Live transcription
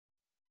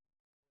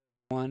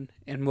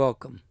And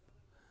welcome.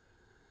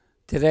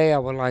 Today I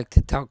would like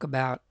to talk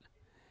about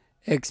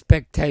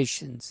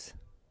expectations.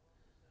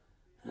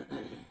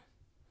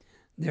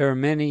 There are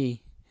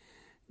many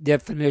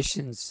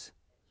definitions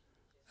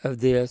of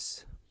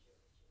this.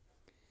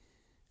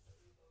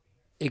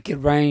 It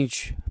could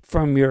range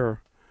from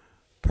your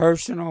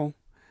personal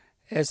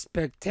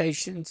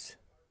expectations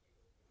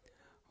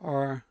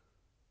or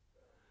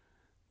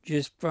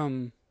just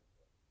from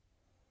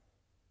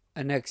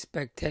an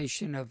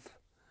expectation of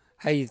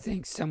how you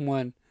think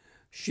someone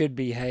should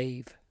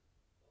behave,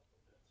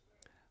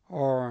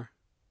 or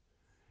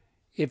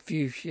if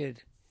you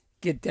should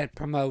get that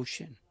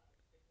promotion,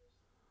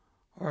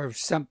 or if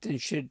something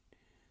should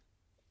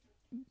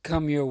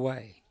come your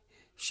way.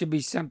 Should be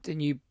something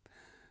you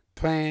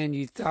planned,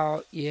 you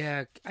thought,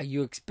 yeah,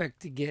 you expect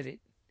to get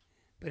it,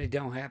 but it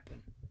don't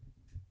happen.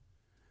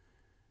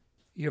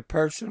 Your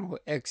personal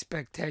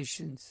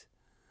expectations,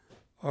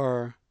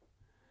 or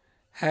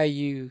how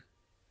you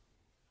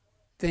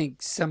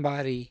think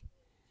somebody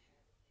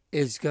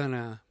is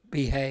gonna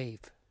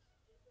behave.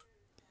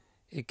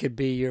 It could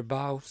be your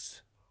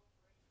boss.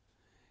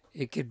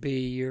 It could be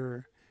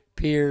your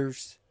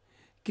peers.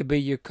 It could be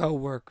your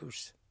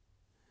coworkers.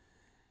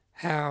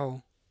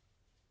 How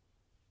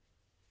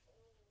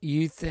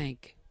you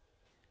think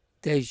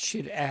they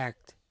should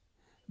act,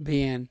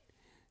 being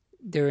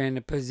they're in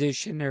the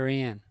position they're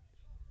in.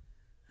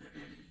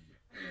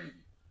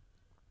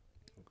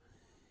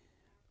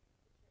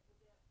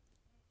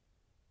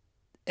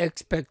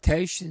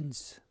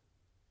 Expectations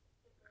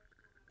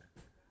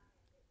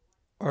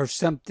are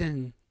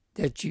something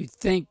that you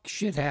think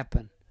should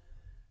happen.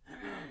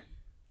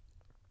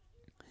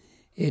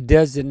 It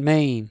doesn't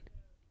mean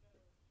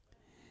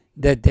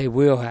that they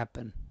will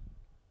happen.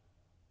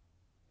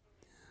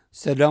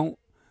 So don't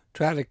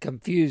try to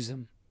confuse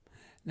them.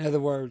 In other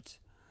words,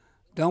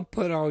 don't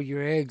put all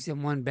your eggs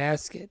in one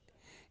basket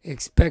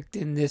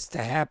expecting this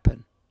to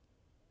happen.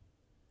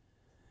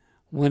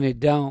 When it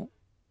don't,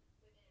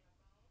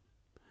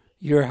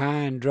 you're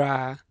high and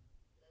dry.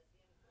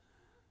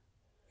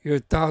 Your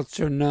thoughts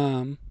are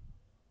numb.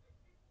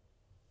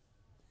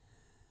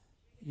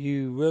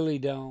 You really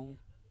don't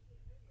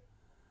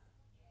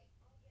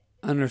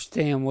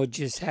understand what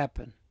just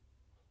happened.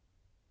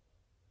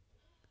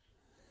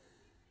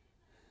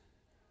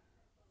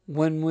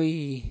 When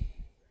we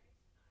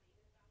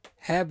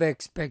have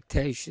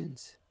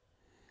expectations,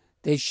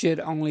 they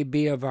should only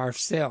be of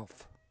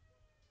ourselves.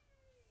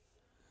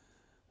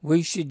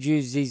 We should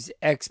use these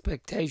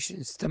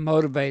expectations to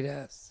motivate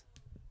us,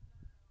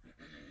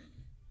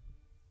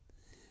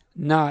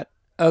 not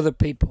other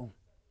people.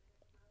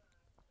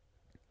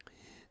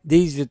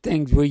 These are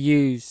things we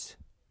use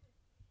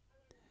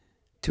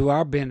to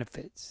our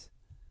benefits.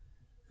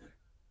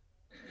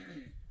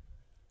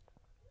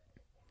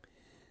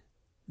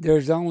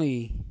 There's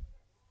only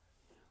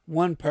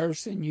one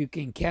person you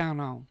can count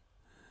on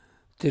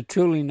to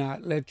truly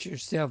not let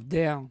yourself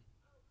down,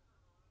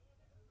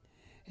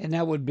 and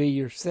that would be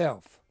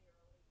yourself.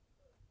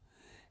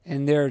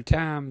 And there are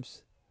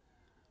times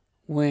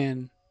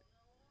when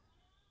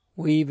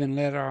we even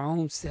let our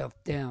own self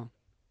down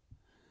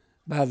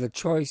by the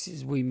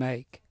choices we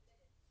make.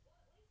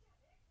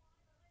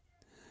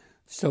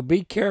 So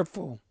be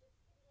careful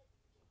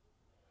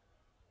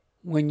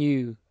when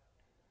you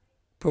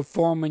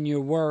perform in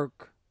your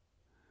work.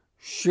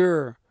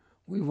 Sure,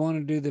 we want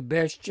to do the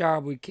best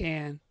job we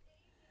can.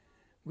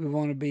 We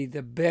want to be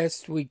the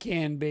best we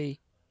can be.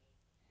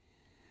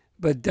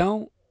 But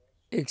don't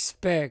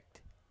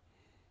expect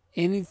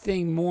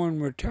anything more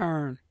in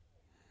return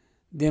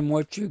than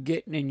what you're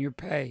getting in your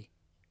pay.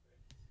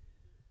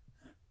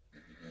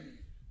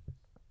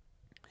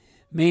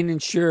 Meaning,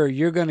 sure,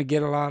 you're going to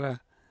get a lot of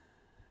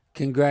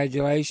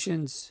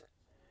congratulations.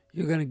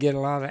 You're going to get a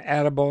lot of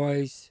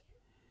attaboys.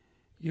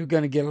 You're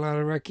going to get a lot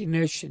of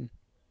recognition.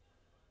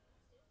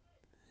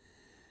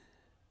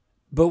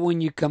 But when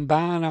you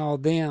combine all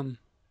them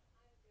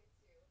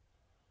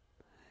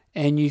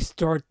and you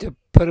start to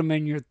put them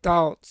in your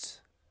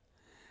thoughts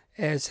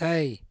as,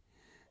 hey,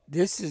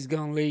 this is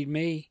going to lead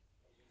me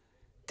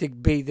to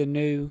be the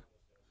new,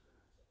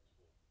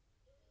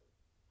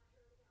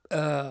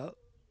 I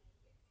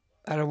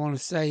don't want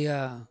to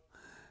say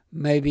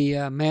maybe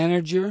a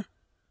manager,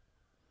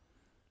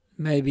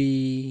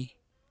 maybe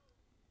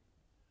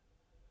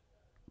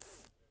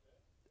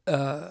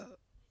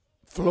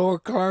floor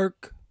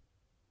clerk,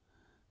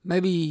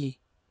 maybe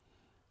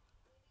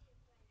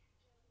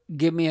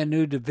give me a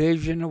new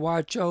division to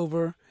watch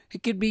over.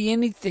 It could be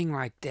anything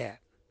like that.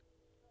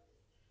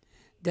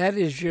 That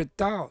is your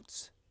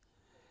thoughts.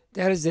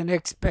 That is an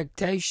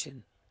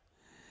expectation.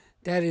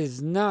 That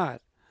is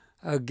not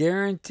a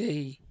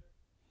guarantee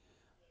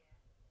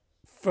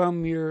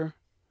from your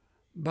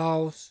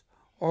boss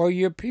or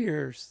your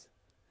peers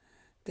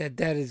that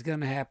is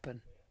going to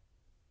happen.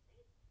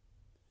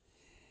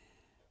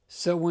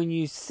 So when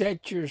you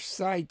set your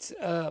sights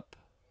up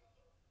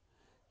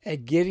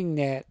at getting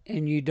that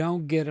and you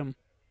don't get them,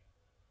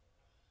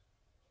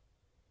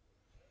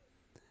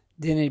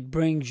 then it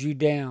brings you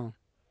down.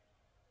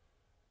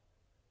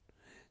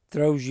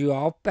 throws you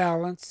off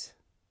balance.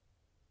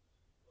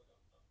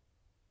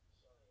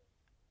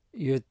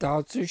 Your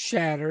thoughts are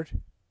shattered.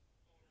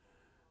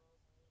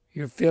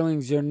 Your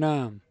feelings are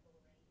numb.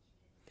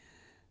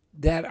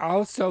 That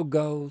also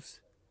goes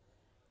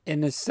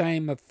in the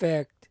same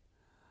effect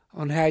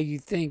on how you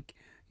think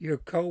your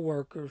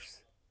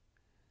coworkers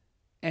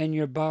and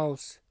your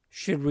boss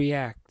should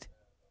react.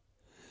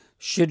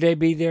 Should they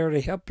be there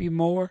to help you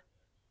more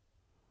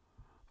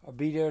or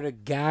be there to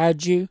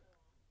guide you?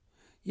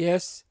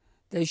 Yes,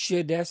 they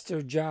should. That's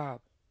their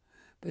job.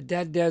 But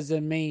that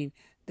doesn't mean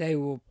they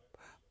will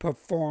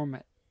perform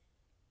it.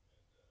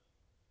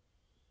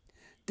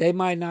 They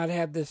might not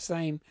have the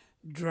same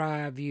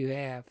drive you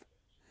have.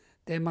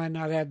 They might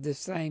not have the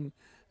same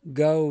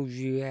goals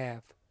you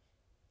have.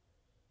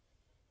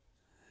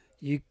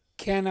 You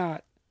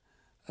cannot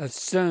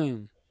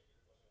assume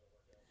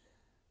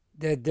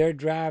that their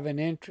drive and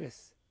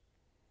interest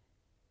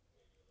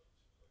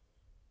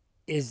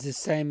is the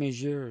same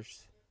as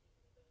yours.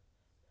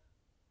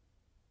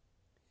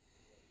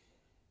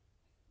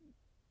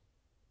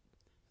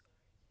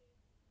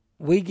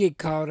 We get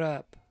caught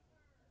up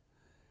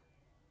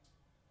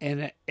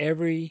in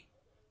everyday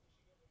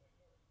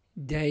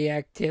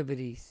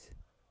activities.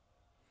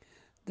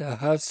 The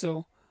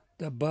hustle,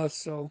 the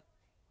bustle,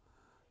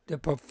 the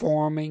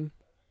performing,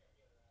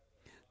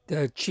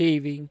 the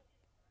achieving.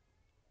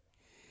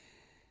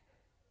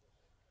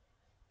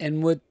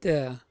 And with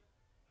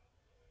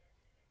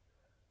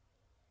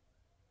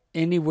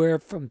anywhere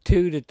from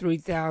 2,000 to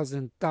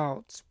 3,000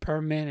 thoughts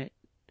per minute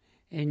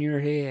in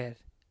your head,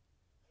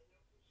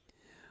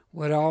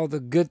 with all the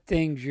good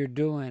things you're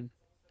doing,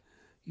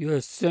 you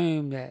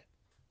assume that,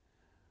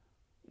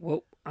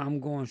 well, I'm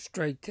going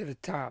straight to the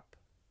top.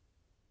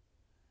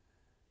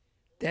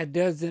 That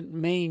doesn't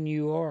mean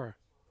you are.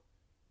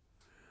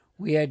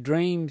 We had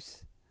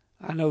dreams.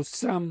 I know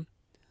some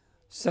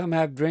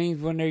have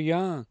dreams when they're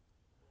young.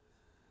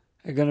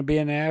 They're going to be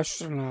an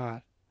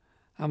astronaut.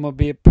 I'm going to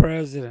be a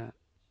president.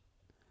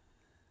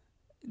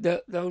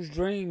 Those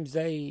dreams,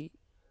 they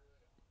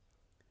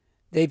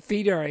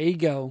feed our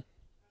ego.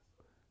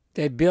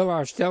 They build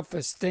our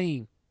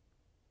self-esteem.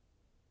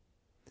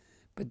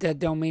 But that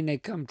don't mean they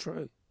come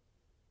true.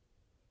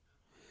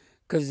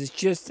 Because it's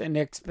just an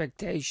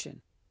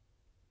expectation.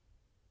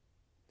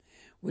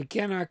 We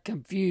cannot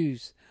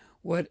confuse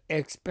what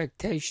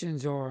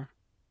expectations are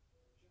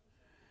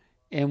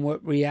and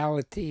what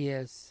reality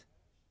is.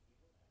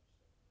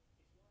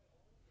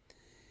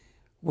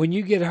 When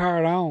you get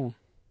hard on,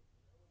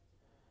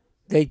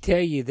 they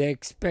tell you they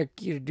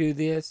expect you to do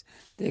this,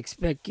 they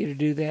expect you to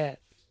do that.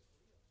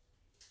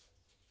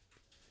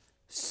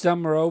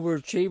 Some are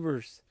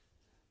overachievers.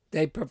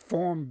 They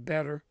perform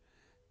better.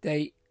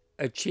 They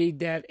achieve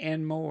that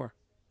and more.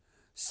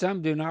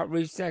 Some do not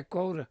reach that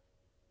quota.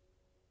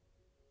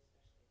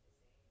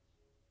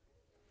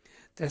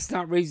 That's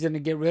not reason to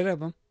get rid of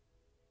them.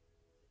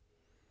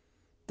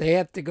 They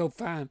have to go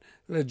find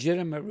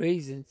legitimate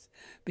reasons,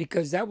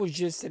 because that was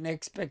just an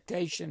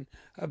expectation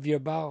of your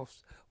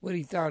boss, what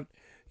he thought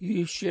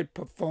you should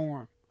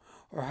perform,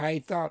 or how he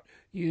thought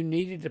you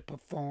needed to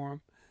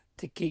perform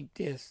to keep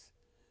this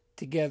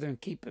together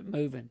and keep it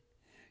moving.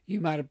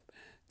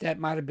 That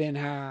might have been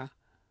how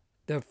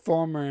the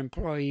former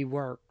employee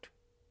worked.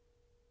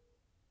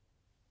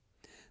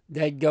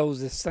 That goes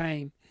the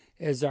same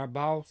as our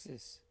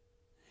bosses.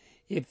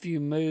 If you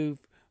move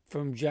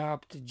from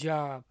job to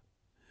job,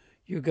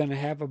 you're going to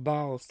have a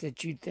boss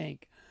that you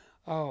think,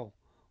 oh,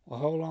 well,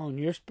 hold on,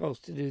 you're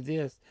supposed to do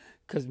this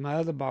because my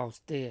other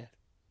boss did.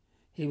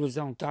 He was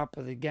on top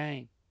of the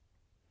game.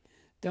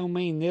 Don't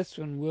mean this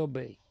one will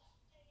be.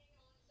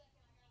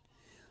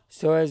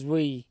 So as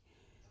we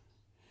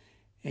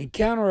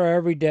encounter our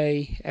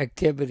everyday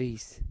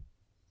activities,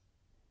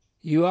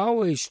 you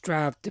always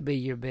strive to be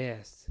your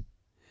best.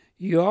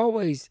 You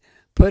always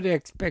put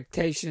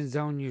expectations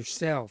on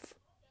yourself.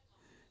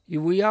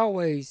 We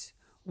always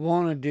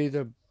want to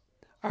do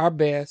our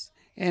best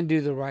and do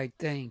the right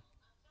thing.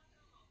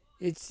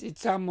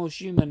 It's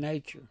almost human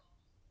nature.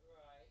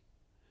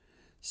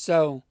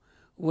 So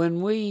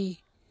when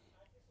we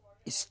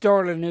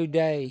start a new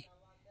day,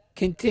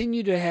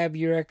 continue to have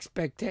your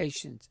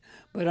expectations,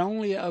 but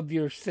only of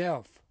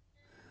yourself.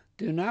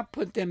 Do not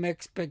put them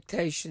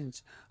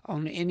expectations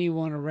on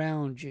anyone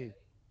around you,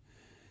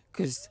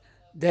 because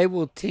they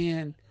will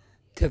tend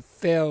to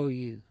fail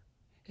you,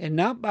 and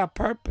not by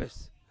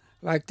purpose,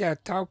 like I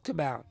talked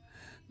about.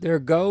 Their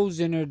goals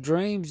and their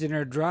dreams and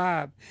their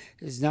drive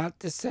is not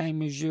the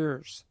same as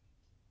yours.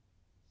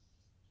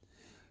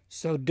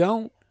 So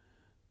don't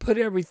put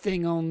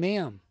everything on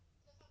them.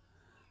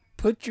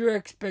 Put your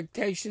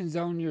expectations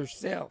on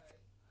yourself.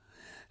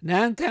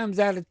 9 times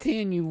out of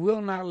 10, you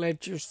will not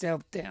let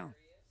yourself down.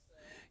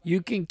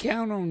 You can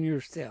count on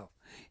yourself.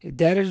 If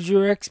that is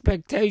your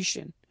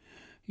expectation,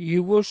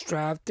 you will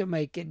strive to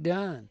make it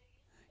done.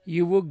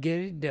 You will get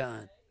it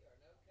done.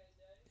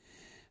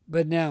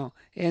 But now,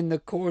 in the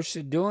course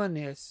of doing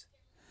this,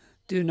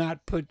 do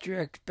not put your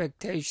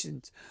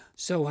expectations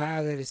so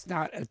high that it's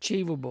not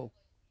achievable.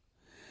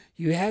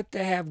 You have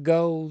to have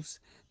goals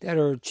that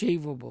are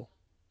achievable.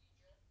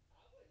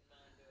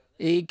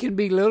 It can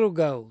be little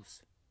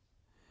goals.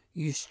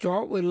 You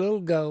start with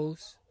little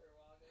goals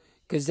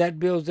because that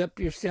builds up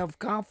your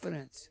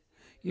self-confidence,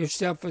 your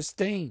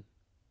self-esteem.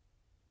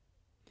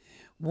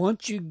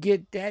 Once you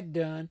get that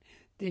done,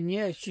 then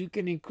yes, you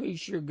can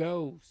increase your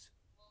goals.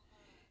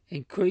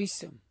 Increase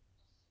them.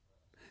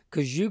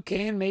 Because you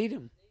can meet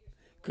them.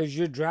 Because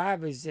your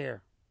drive is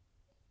there.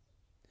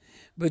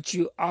 But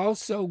you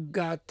also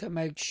got to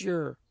make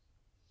sure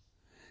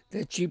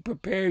that you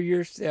prepare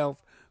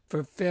yourself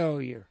for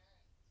failure.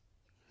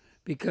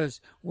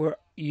 Because we're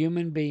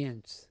human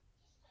beings.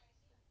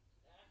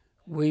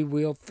 We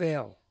will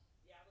fail.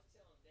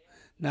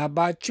 Not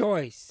by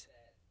choice.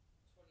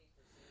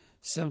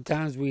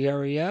 Sometimes we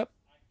hurry up.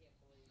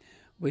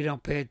 We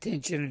don't pay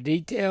attention to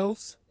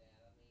details.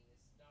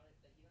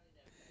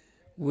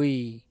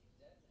 We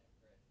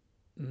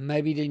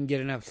maybe didn't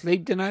get enough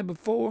sleep the night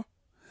before.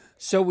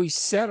 So we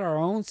set our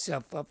own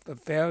self up for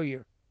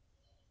failure.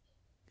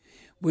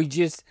 We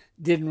just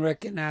didn't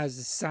recognize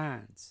the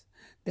signs.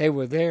 They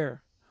were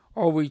there,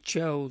 or we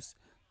chose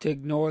to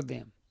ignore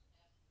them.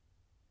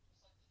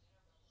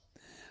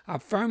 I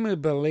firmly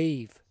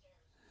believe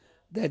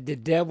that the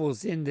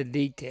devil's in the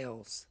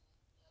details.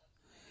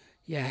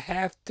 You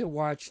have to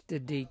watch the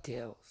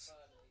details.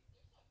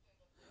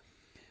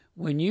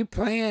 When you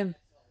plan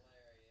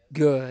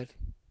good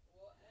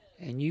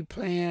and you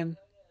plan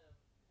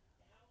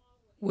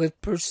with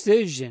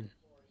precision,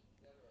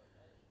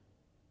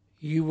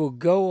 you will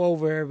go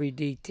over every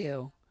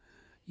detail.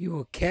 You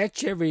will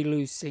catch every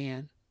loose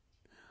end,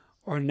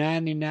 or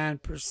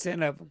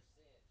 99% of them.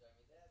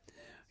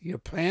 Your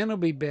plan will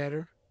be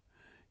better.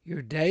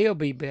 Your day will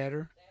be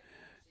better.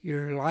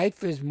 Your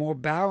life is more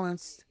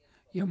balanced.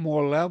 You're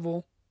more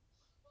level.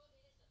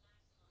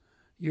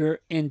 You're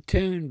in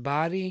tune.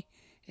 Body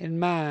and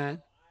mind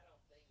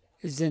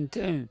is in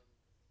tune.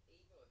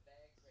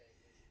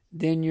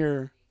 Then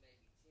your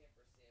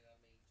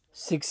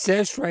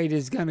success rate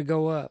is going to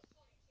go up.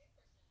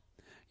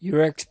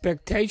 Your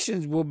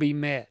expectations will be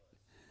met.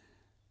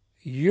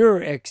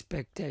 Your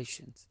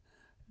expectations,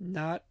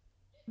 not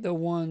the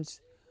ones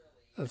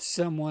of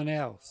someone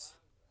else.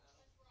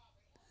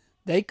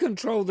 They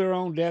control their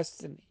own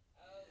destiny.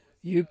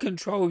 You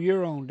control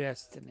your own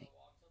destiny.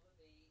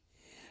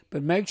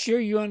 But make sure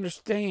you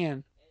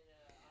understand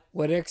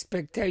what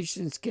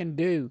expectations can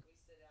do.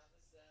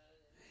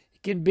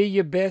 It can be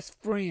your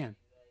best friend.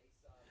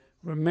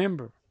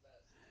 Remember,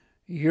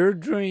 your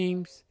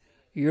dreams,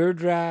 your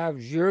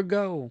drives, your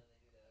goal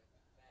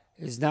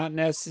is not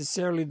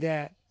necessarily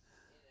that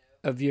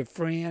of your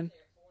friend,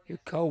 your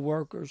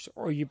co-workers,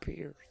 or your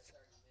peers.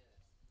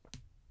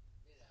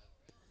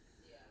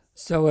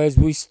 So as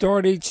we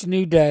start each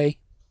new day,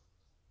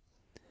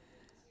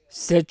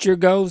 set your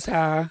goals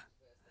high,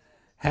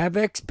 have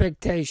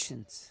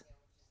expectations,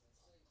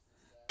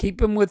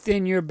 keep them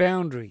within your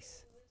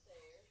boundaries.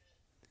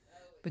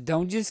 But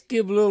don't just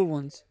give little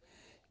ones.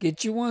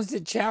 Get you ones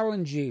that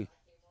challenge you.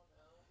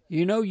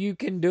 You know you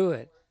can do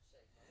it.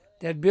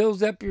 That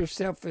builds up your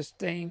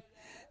self-esteem.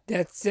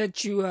 That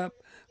sets you up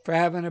for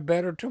having a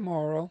better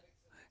tomorrow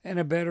and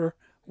a better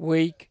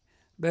week,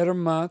 better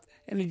month,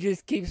 and it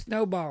just keeps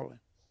snowballing.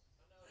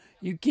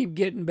 You keep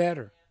getting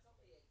better.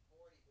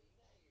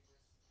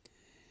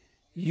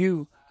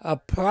 You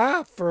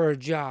apply for a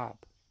job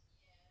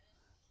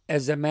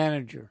as a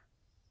manager.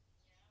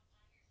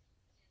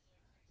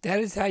 That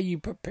is how you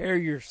prepare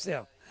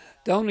yourself.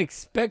 Don't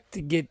expect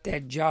to get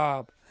that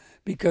job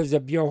because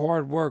of your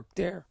hard work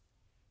there.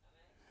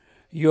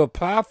 You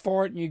apply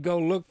for it and you go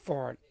look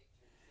for it.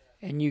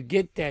 And you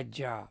get that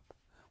job.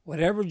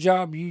 Whatever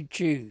job you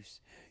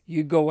choose,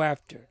 you go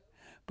after it.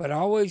 But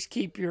always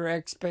keep your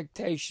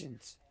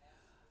expectations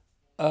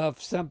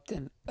of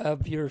something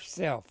of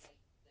yourself.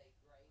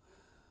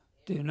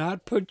 Do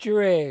not put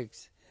your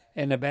eggs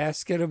in the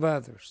basket of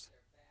others.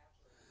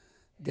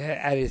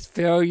 That is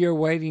failure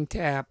waiting to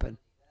happen.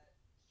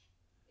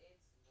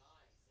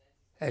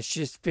 That's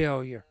just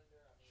failure.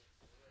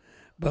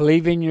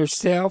 Believe in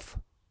yourself.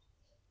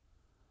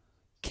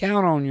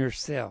 Count on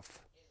yourself.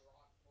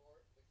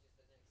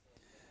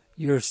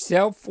 Your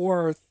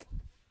self-worth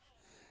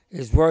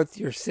is worth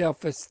your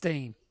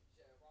self-esteem.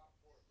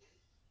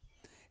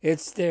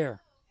 It's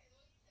there.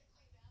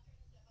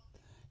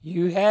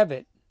 You have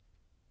it.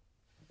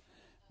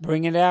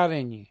 Bring it out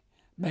in you.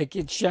 Make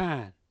it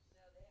shine.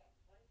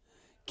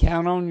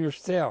 Count on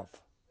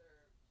yourself.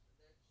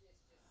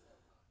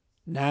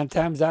 9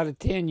 times out of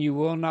 10, you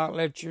will not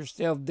let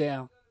yourself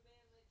down.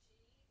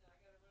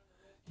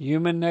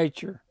 Human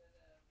nature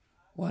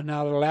will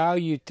not allow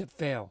you to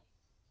fail.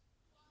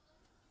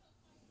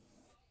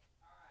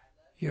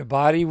 Your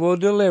body will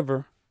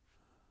deliver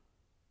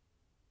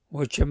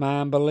what your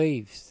mind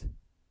believes.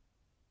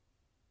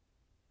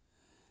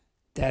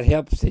 That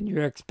helps in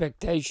your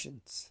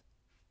expectations.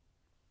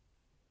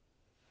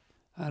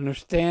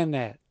 Understand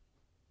that.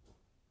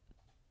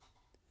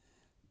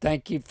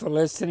 Thank you for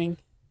listening.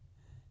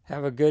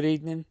 Have a good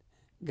evening.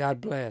 God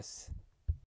bless.